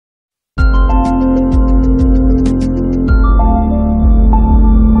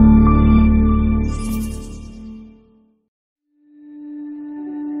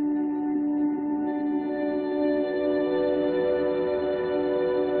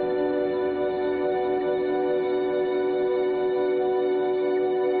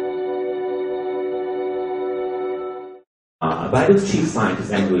Baidu's chief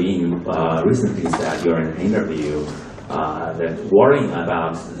scientist Andrew Ng recently said during an interview that worrying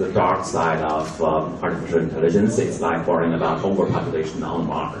about the dark side of artificial intelligence is like worrying about overpopulation on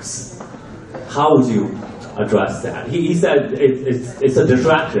Mars. How would you address that? He said it's a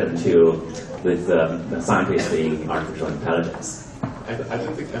distraction to with the scientists in artificial intelligence. I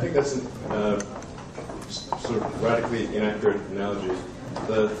think that's a sort of radically inaccurate analogy.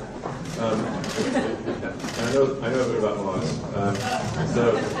 And I know a bit about Mars. So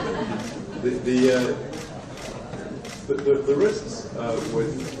the risks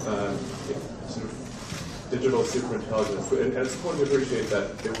with sort of digital superintelligence, and it's important to appreciate that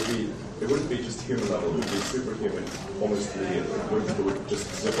it wouldn't be just human level, it would be superhuman almost immediately. It would just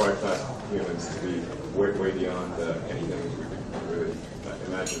surprise past humans to be way beyond anything we could really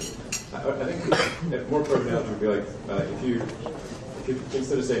imagine. I think a more appropriate analogy would be like if you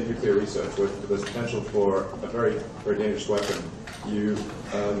consider, say, nuclear research, where there's potential for a very dangerous weapon,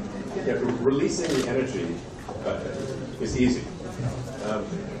 releasing the energy is easy.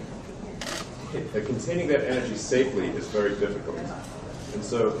 Containing that energy safely is very difficult. And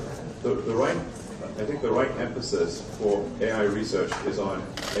so I think the right emphasis for AI research is on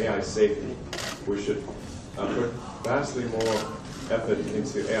AI safety. We should put vastly more effort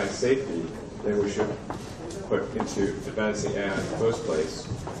into AI safety than we should put into advancing AI in the first place,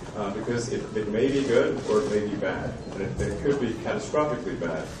 because it may be good or it may be bad, and it could be catastrophically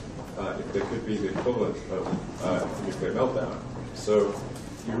bad. It could be the equivalent of a nuclear meltdown. So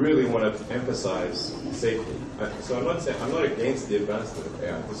you really want to emphasize safety. So I'm not against the advancement of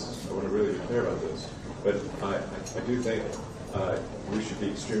AI. I want to really be clear about this, but I do think we should be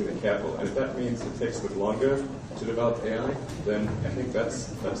extremely careful. And if that means it takes a bit longer to develop AI, then I think that's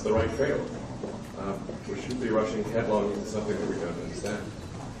the right trade-off. We shouldn't be rushing headlong into something that we don't understand.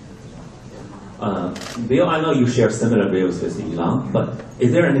 Bill, I know you share similar views with Elon, but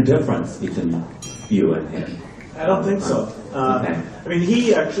is there any difference between you and him? I don't think so. Okay. I mean,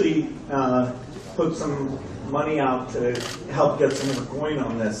 he actually put some money out to help get some work going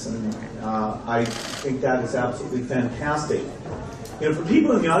on this, and I think that is absolutely fantastic. You know, for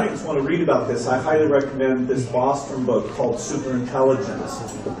people in the audience who want to read about this, I highly recommend this Bostrom book called Superintelligence.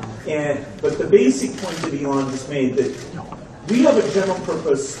 But the basic point that Elon just made, that we have a general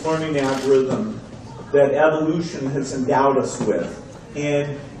purpose learning algorithm that evolution has endowed us with.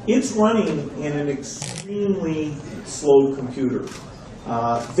 And it's running in an extremely slow computer.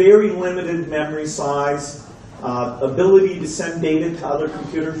 Very limited memory size, ability to send data to other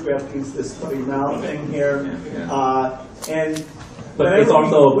computers. We have to use this funny mouth thing here. But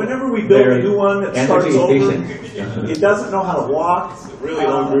whenever we build a new one that starts over, it doesn't know how to walk. It's a really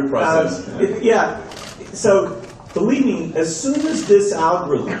long root process. So believe me, as soon as this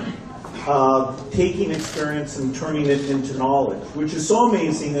algorithm taking experience and turning it into knowledge, which is so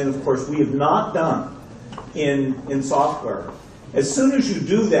amazing, and of course we have not done in software. As soon as you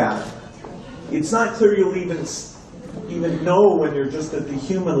do that, it's not clear you'll even know when you're just at the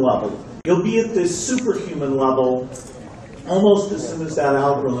human level. You'll be at this superhuman level almost as soon as that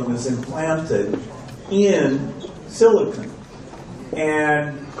algorithm is implanted in silicon.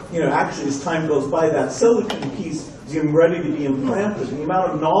 And actually, as time goes by, that silicon piece is even ready to be implanted. And the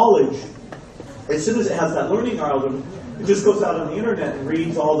amount of knowledge, as soon as it has that learning algorithm, it just goes out on the internet and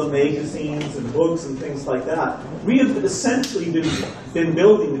reads all the magazines and books and things like that. We have essentially been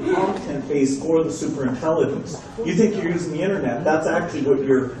building the content base for the superintelligence. You think you're using the internet, that's actually what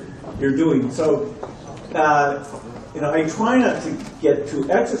you're doing. So, I try not to get too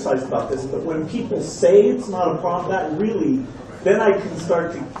exercised about this, but when people say it's not a problem, that really, then I can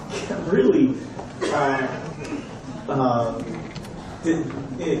start to get really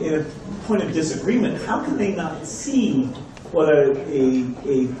in a point of disagreement. How can they not see what a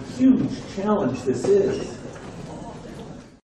huge challenge this is?